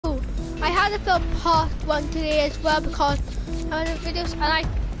decided to film part 1 today as well because I'm in videos and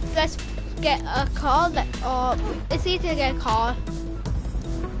let's get a car. It's easy to get a car.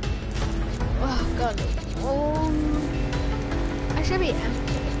 Oh god. I should be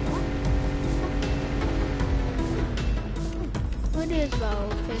empty. What is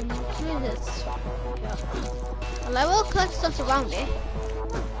broken? What is this? Yeah. Well, I will collect stuff around it.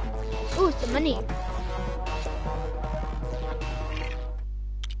 Ooh, it's the money.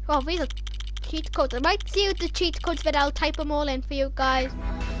 Oh, these are cheat codes. I might see the cheat codes, but I'll type them all in for you guys.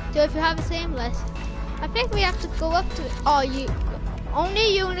 So if you have the same list, I think we have to go up to. Oh,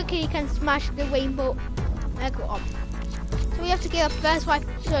 only Unity can smash the rainbow egg up. So we have to get up first. Right,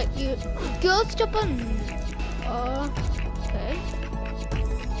 so you girls jump on. Okay.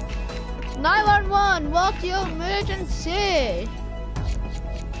 911, what's your emergency?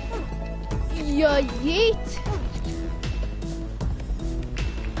 Yeet.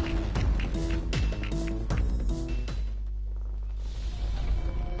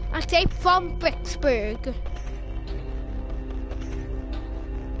 I say from Vicksburg.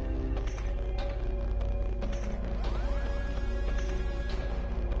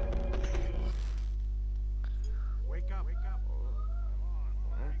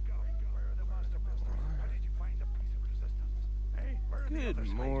 Good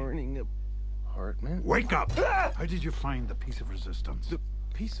morning, apartment. Wake up! How did you find the piece of resistance? The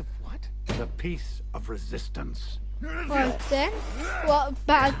piece of what? The piece of resistance. What then? What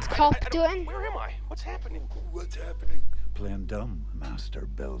bad cop doing? Where am I? What's happening? What's happening? Playing dumb, Master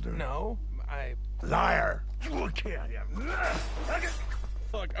Builder. No, Liar! Look,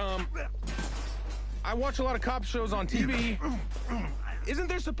 I watch a lot of cop shows on TV. Isn't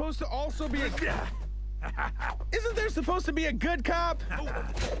there supposed to also be a... Isn't there supposed to be a good cop?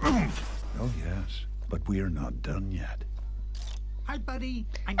 Oh, yes. But we are not done yet. Hi, buddy.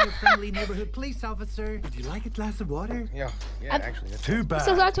 I'm your friendly neighborhood police officer. Would you like a glass of water? Yeah, actually. That's Too bad.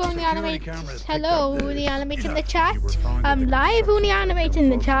 So that's Uni Animate. Cameras Hello, picked up Uni this. Animate in the You chat. were found I'm with a live, Uni Animate in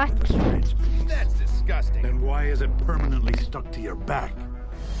the chat. That's disgusting. Then why is it permanently stuck to your back?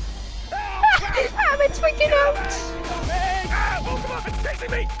 I'm freaking out. Oh, come on, it's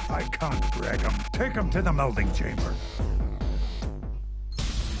chasing me. I can't break him. Take him to the melding chamber.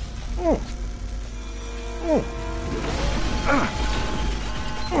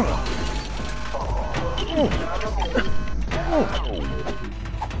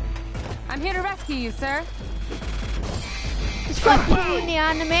 I'm here to rescue you, sir. It's got Uni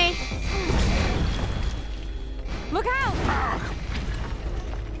Animate. Look out!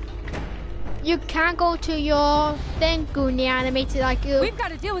 You can't go to your thing, Uni Animate, like you. We've got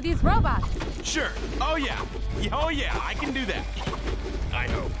to deal with these robots. Sure. Oh, yeah. Oh, yeah, I can do that. I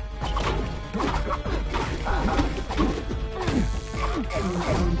know.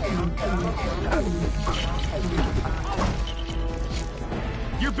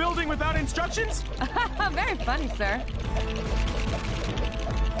 You're building without instructions? Very funny, sir.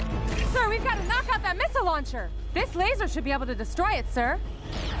 Sir, we've got to knock out that missile launcher. This laser should be able to destroy it, sir.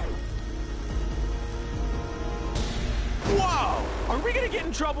 Whoa! Are we gonna get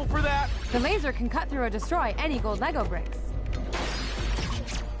in trouble for that? The laser can cut through or destroy any gold Lego bricks.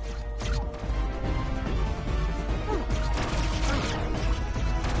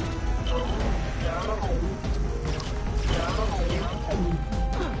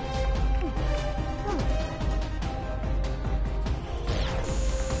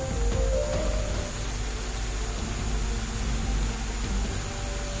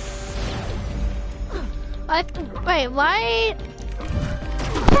 Wait, why?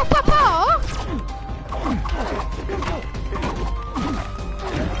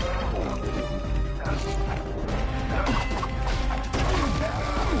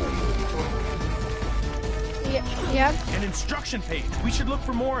 Yep. An instruction page. We should look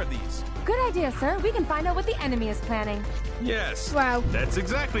for more of these. Good idea, sir. We can find out what the enemy is planning. Yes. Wow. That's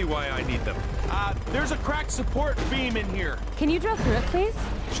exactly why I need them. There's a cracked support beam in here. Can you drill through it, please?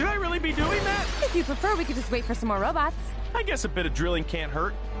 Should I really be doing that? If you prefer, we could just wait for some more robots. I guess a bit of drilling can't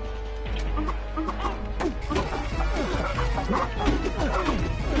hurt.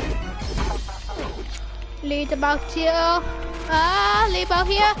 Lead about here. Lead about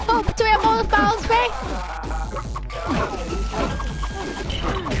here. Oh, do we have all the barrels ready?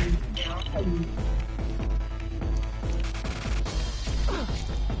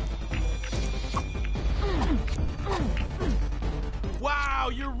 Wow,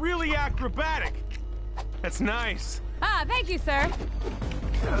 you're really acrobatic. That's nice. Ah, thank you, sir.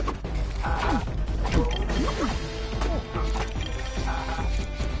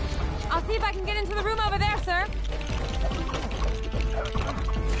 see if I can get into the room over there, sir.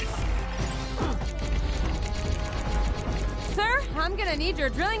 I'm gonna need your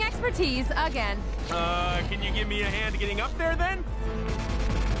drilling expertise again. Can you give me a hand getting up there then?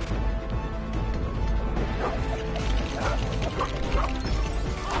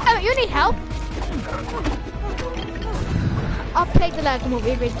 Oh, you need help? I'll play the Lego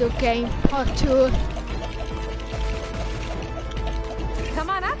Movie video game part 2. Come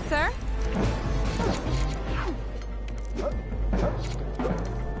on up, sir.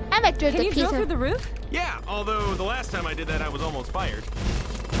 I like to Can you drill through the roof? Yeah, although the last time I did that I was almost fired.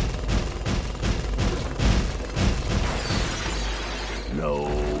 No.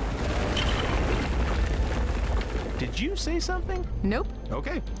 Did you say something? Nope.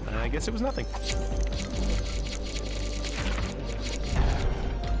 Okay, I guess it was nothing.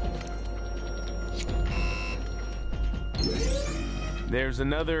 There's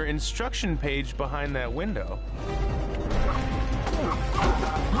another instruction page behind that window.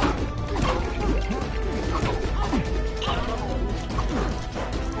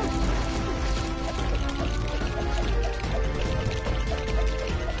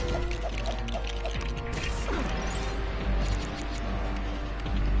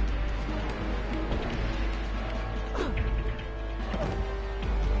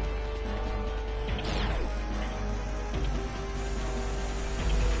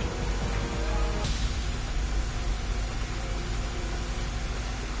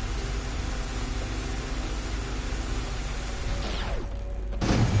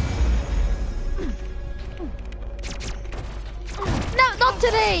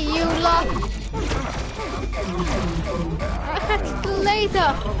 Today, you lot. I'll catch you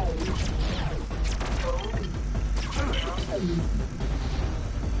later.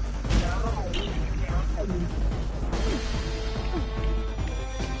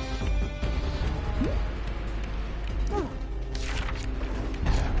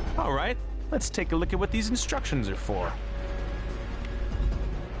 All right, let's take a look at what these instructions are for.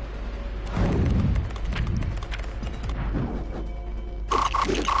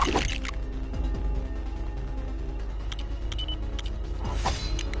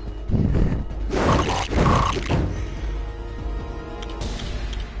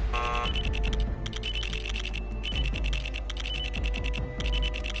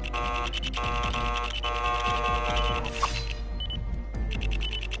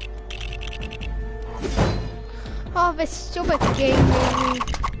 Oh, this stupid game, really.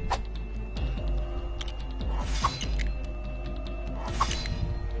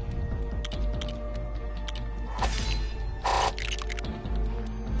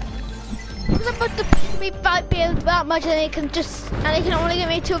 It's about to push me back build that much and it can only get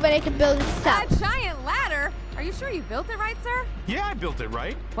me 2 but it can build it That itself. giant ladder? Are you sure you built it right, sir? Yeah, I built it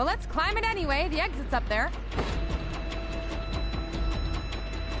right. Well, let's climb it anyway. The exit's up there.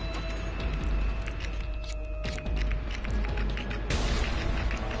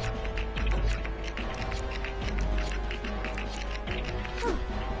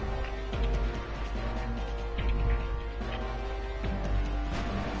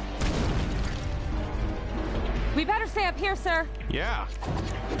 We better stay up here, sir. Yeah.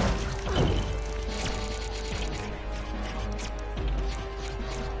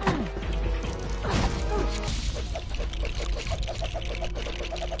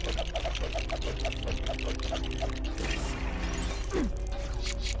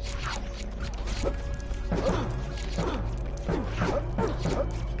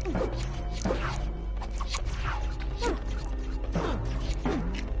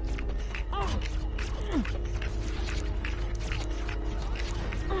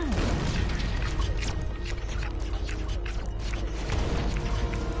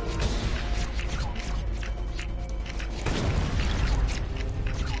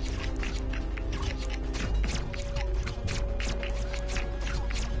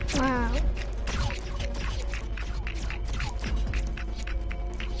 Wow.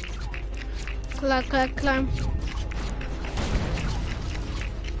 Climb.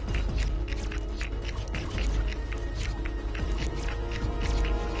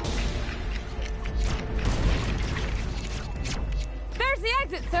 There's the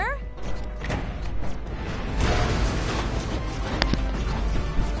exit, sir.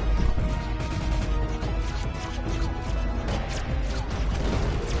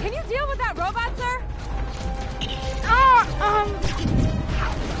 Can you deal with that robot, sir?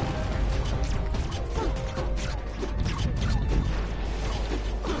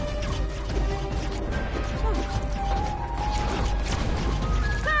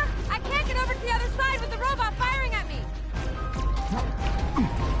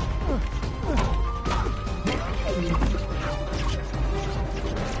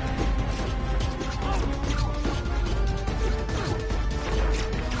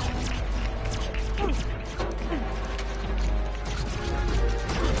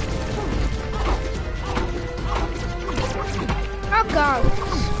 out.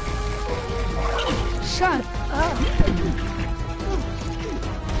 Shut up.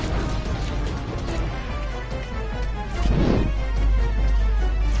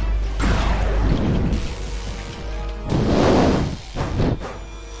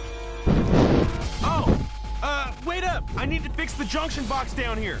 Wait up! I need to fix the junction box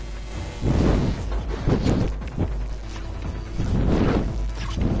down here.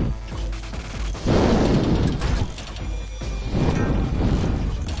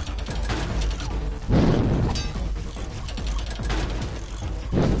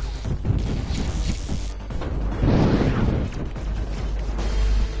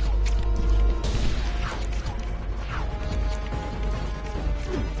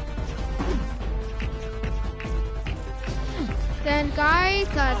 Then guys,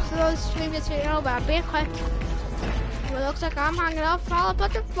 let's stream this video over a bit quick. It looks like I'm hanging off all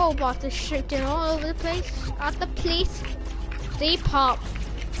about the robots are shooting all over the place at the police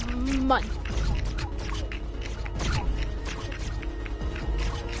department.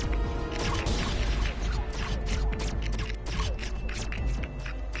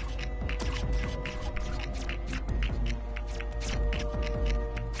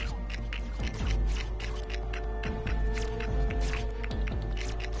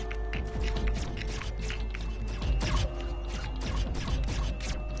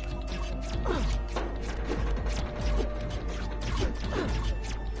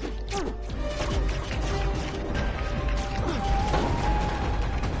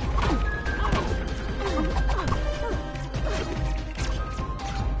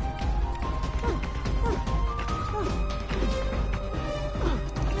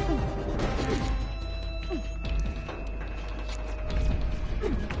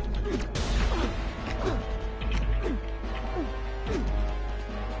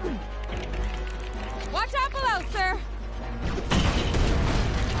 Watch out below, sir.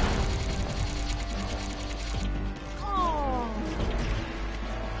 Oh.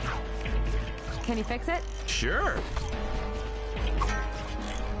 Can you fix it? Sure.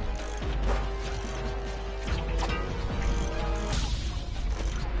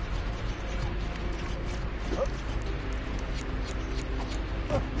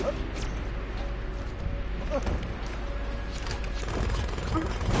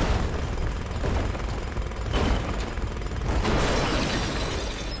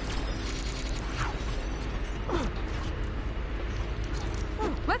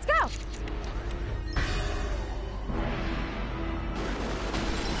 Let's go.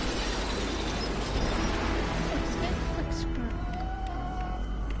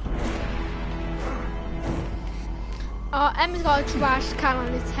 Oh, Emma's got a trash can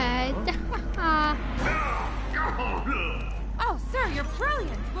on his head. Oh, sir, you're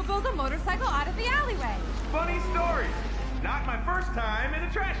brilliant. We'll build a motorcycle out of the alleyway. Funny story. Not my first time in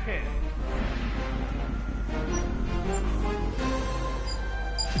a trash can.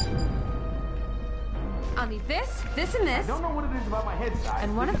 I'll need this, this, and this. I don't know what it is about my head size.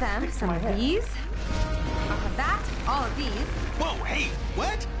 And one of them, Sticks to some my of head. these. I'll have that, all of these. Whoa, hey,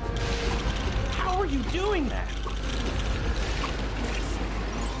 what? How are you doing that?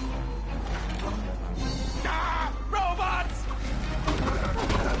 Ah, robots!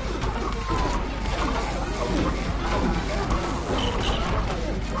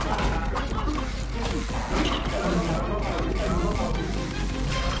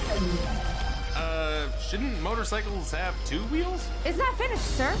 Shouldn't motorcycles have two wheels? It's not finished,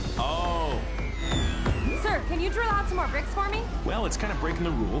 sir. Oh. Sir, can you drill out some more bricks for me? Well, it's kind of breaking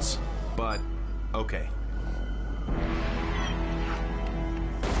the rules, but okay.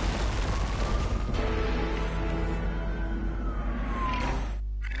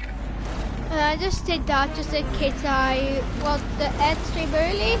 I just did that just in case I want the end stream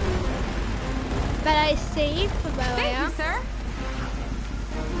early. But I saved from where I Thank am. you, sir.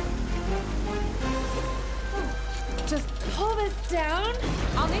 Just pull this down.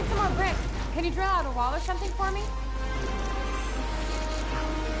 I'll need some more bricks. Can you drill out a wall or something for me?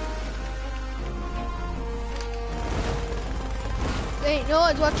 Wait, no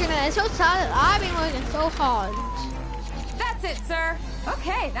one's watching it. It's so sad. I've been working so hard. That's it, sir.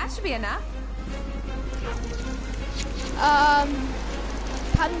 Okay, that should be enough.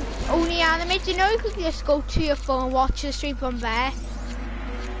 Can only animate. You know, you could just go to your phone and watch the stream from there.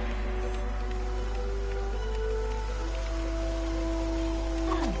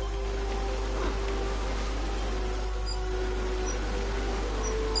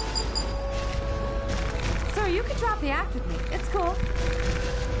 Sir, you can drop the act with me. It's cool.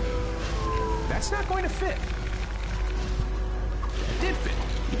 That's not going to fit. It did fit.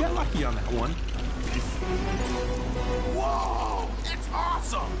 You got lucky on that one. Whoa!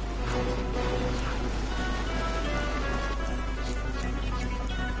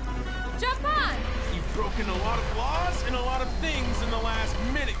 last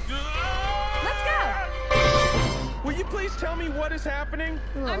minute. Let's go! Will you please tell me what is happening?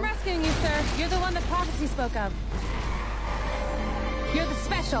 I'm rescuing you, sir. You're the one the prophecy spoke of. You're the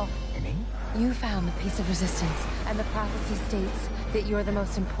special. Me? You found the piece of resistance, and the prophecy states that you're the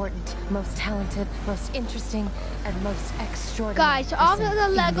most important, most talented, most interesting, and most extraordinary. Guys, after person the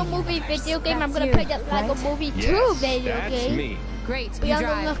in Lego the Movie universe. video game, I'm That's gonna you, play that Lego right? Movie 2 Yes, video that's game. me. Great, Be you on the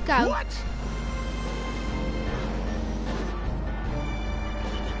drive. lookout. What?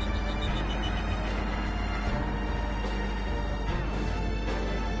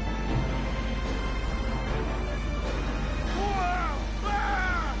 Whoa!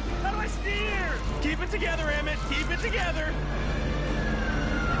 Ah! How do I steer? Keep it together, Emmett. Keep it together.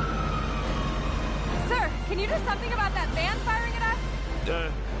 Sir, can you do something about that van firing at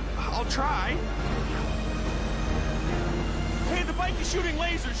us? I'll try. Hey, the bike is shooting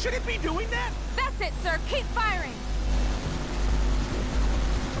lasers. Should it be doing that? That's it, sir. Keep firing.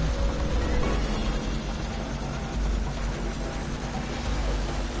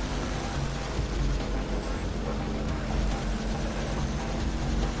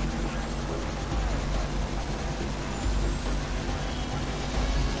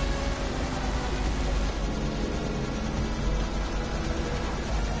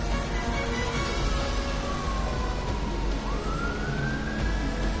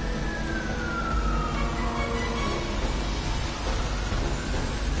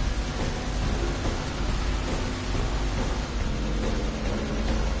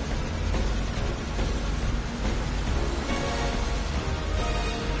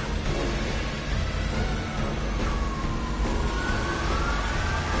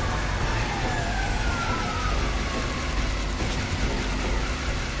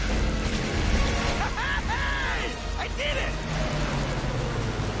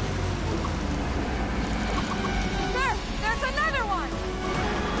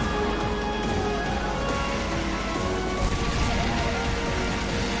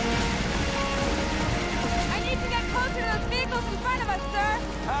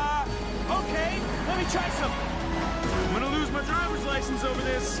 Try some. I'm gonna lose my driver's license over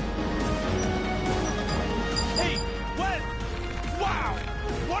this. Hey, what? Wow!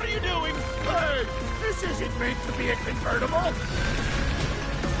 What are you doing? Hey, this isn't meant to be a convertible.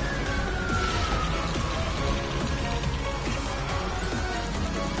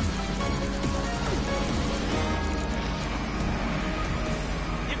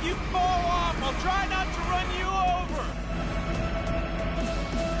 If you fall off, I'll try not to run you over.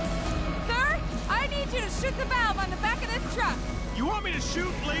 You to shoot the valve on the back of this truck. You want me to shoot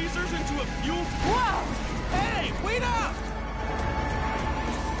lasers into a fuel? Whoa! Hey, wait up!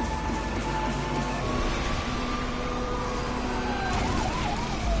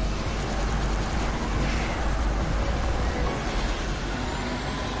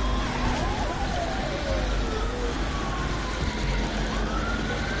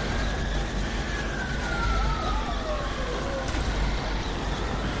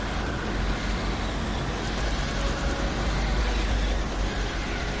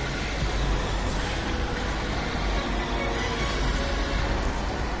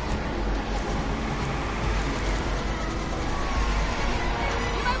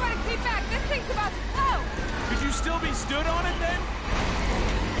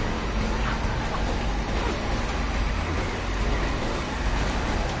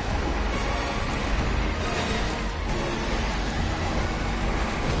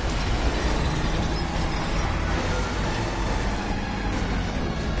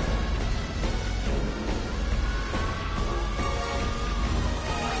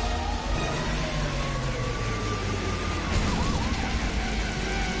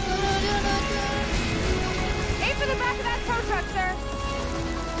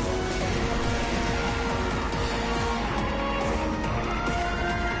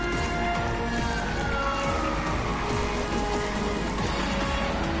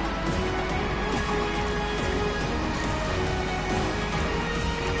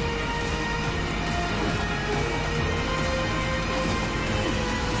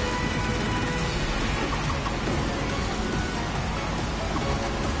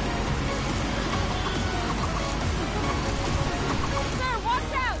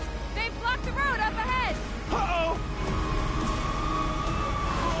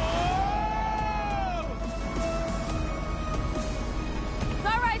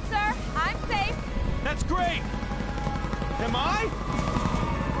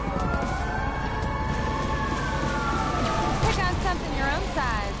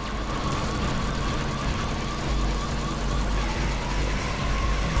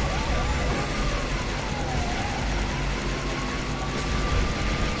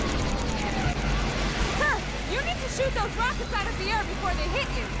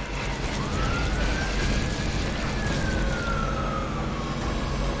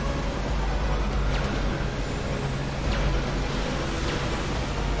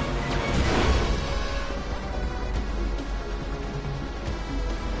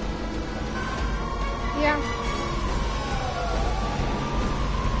 Yeah.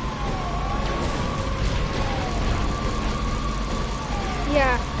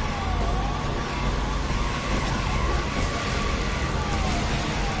 Yeah.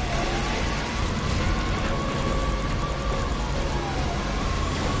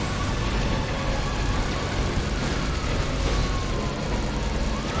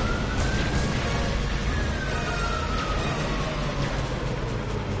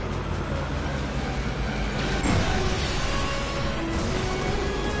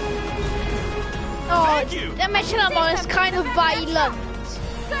 Oh, the mission I'm on is kind of violent.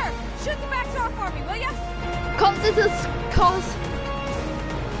 Sir, shoot the back door for me, will ya? Cause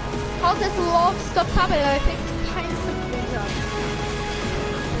this lot of stuff happening, I think it's kind of weird.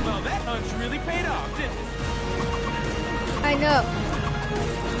 Well, that hunch really paid off, didn't it? I know.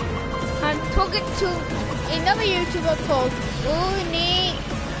 I'm talking to another YouTuber called Uni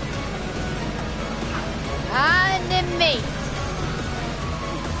Anime.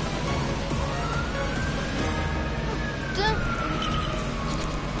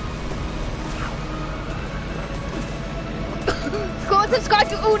 Go and subscribe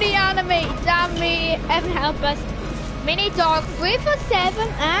to Uni Anime. Damn me, Evan help us. Mini Dog 347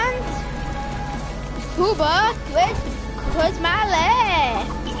 and Kuba kubakaczmarek.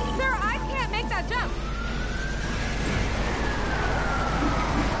 Sir, I can't make that jump.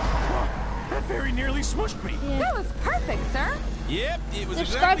 That very nearly smushed me. Yeah. That was perfect, sir. Yep, it was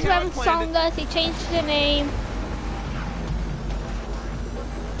Subscribe exactly to how I Evan planned it. Songless. He changed the name.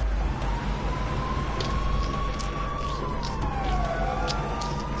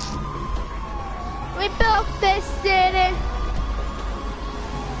 We built this city.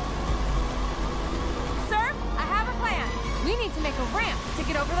 Sir, I have a plan. We need to make a ramp to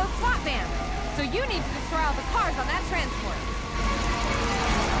get over those SWAT vans. So you need to destroy all the cars on that transport.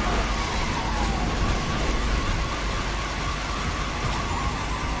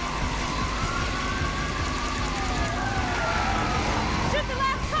 Shoot the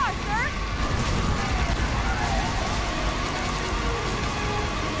last car, sir!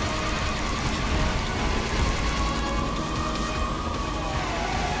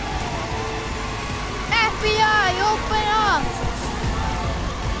 FBI, open up!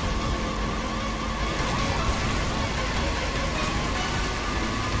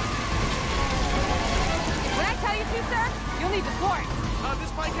 When I tell you to, sir, you'll need to port.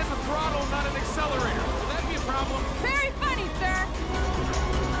 This bike has a throttle, not an accelerator. Will that be a problem? Very funny, sir.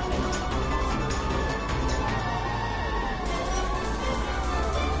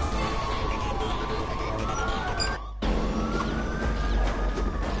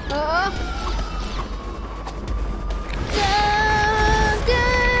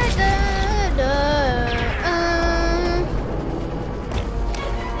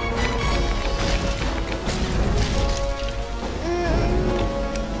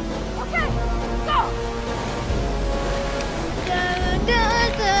 Okay, go!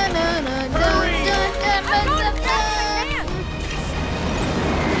 I'm going as fast as I can.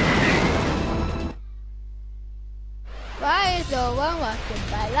 Why is no one walking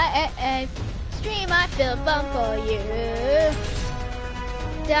by like stream I feel fun for you.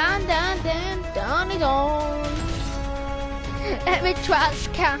 Down, down, down, down it on. Let me trash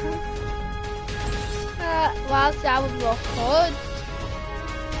can. Whilst I was hood.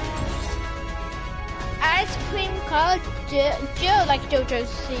 Ice cream called Joe like JoJo's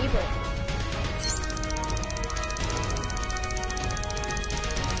Zebra.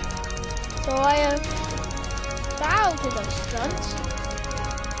 So I have found those stunts.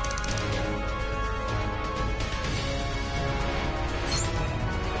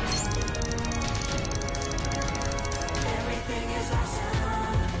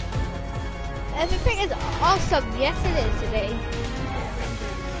 Everything is awesome. Yes, it is today.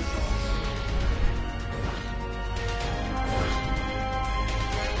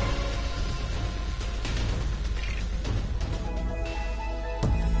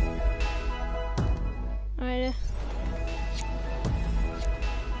 Right.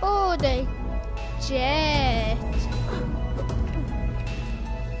 Oh, the jet.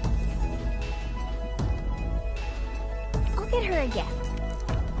 I'll get her a gift.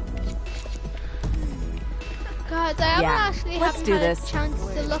 God, I haven't actually let's haven't do had this. a chance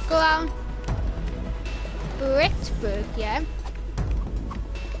to look around Bricksburg yet.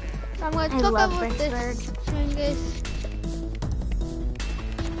 So I'm going to I talk love about this Bricksburg. during this.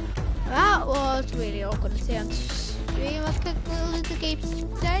 That was really awkward to see on stream. I could go into the game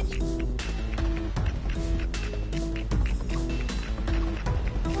stage.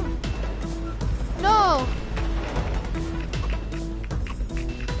 No!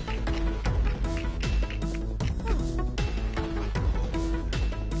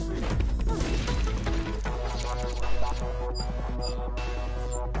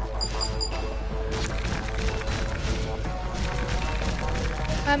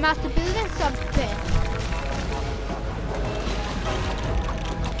 I'm after building something.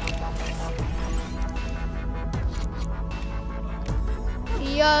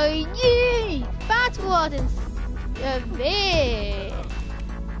 Yay! Bat wardens.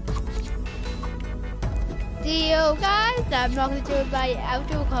 Deal, guys. I'm not gonna do it by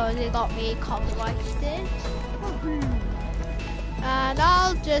outro because it got me copyrighted. And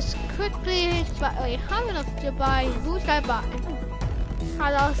I'll just quickly have enough to buy blue sky button.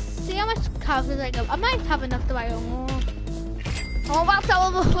 And I'll see how much characters I get. I might have enough to buy more. Oh, that's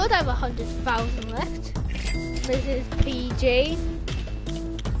all over hood. I have 100,000 left. This is PG.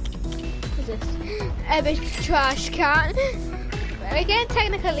 What's this? Epic trash can. I can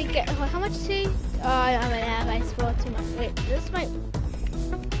technically get how much tea? Oh, I'm gonna have I sport too much. Wait, this might.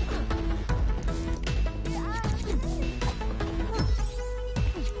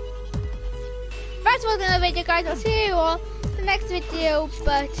 That's all in the video, guys. I'll see you all in the next video.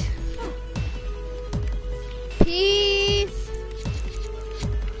 But peace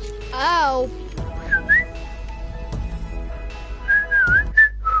out.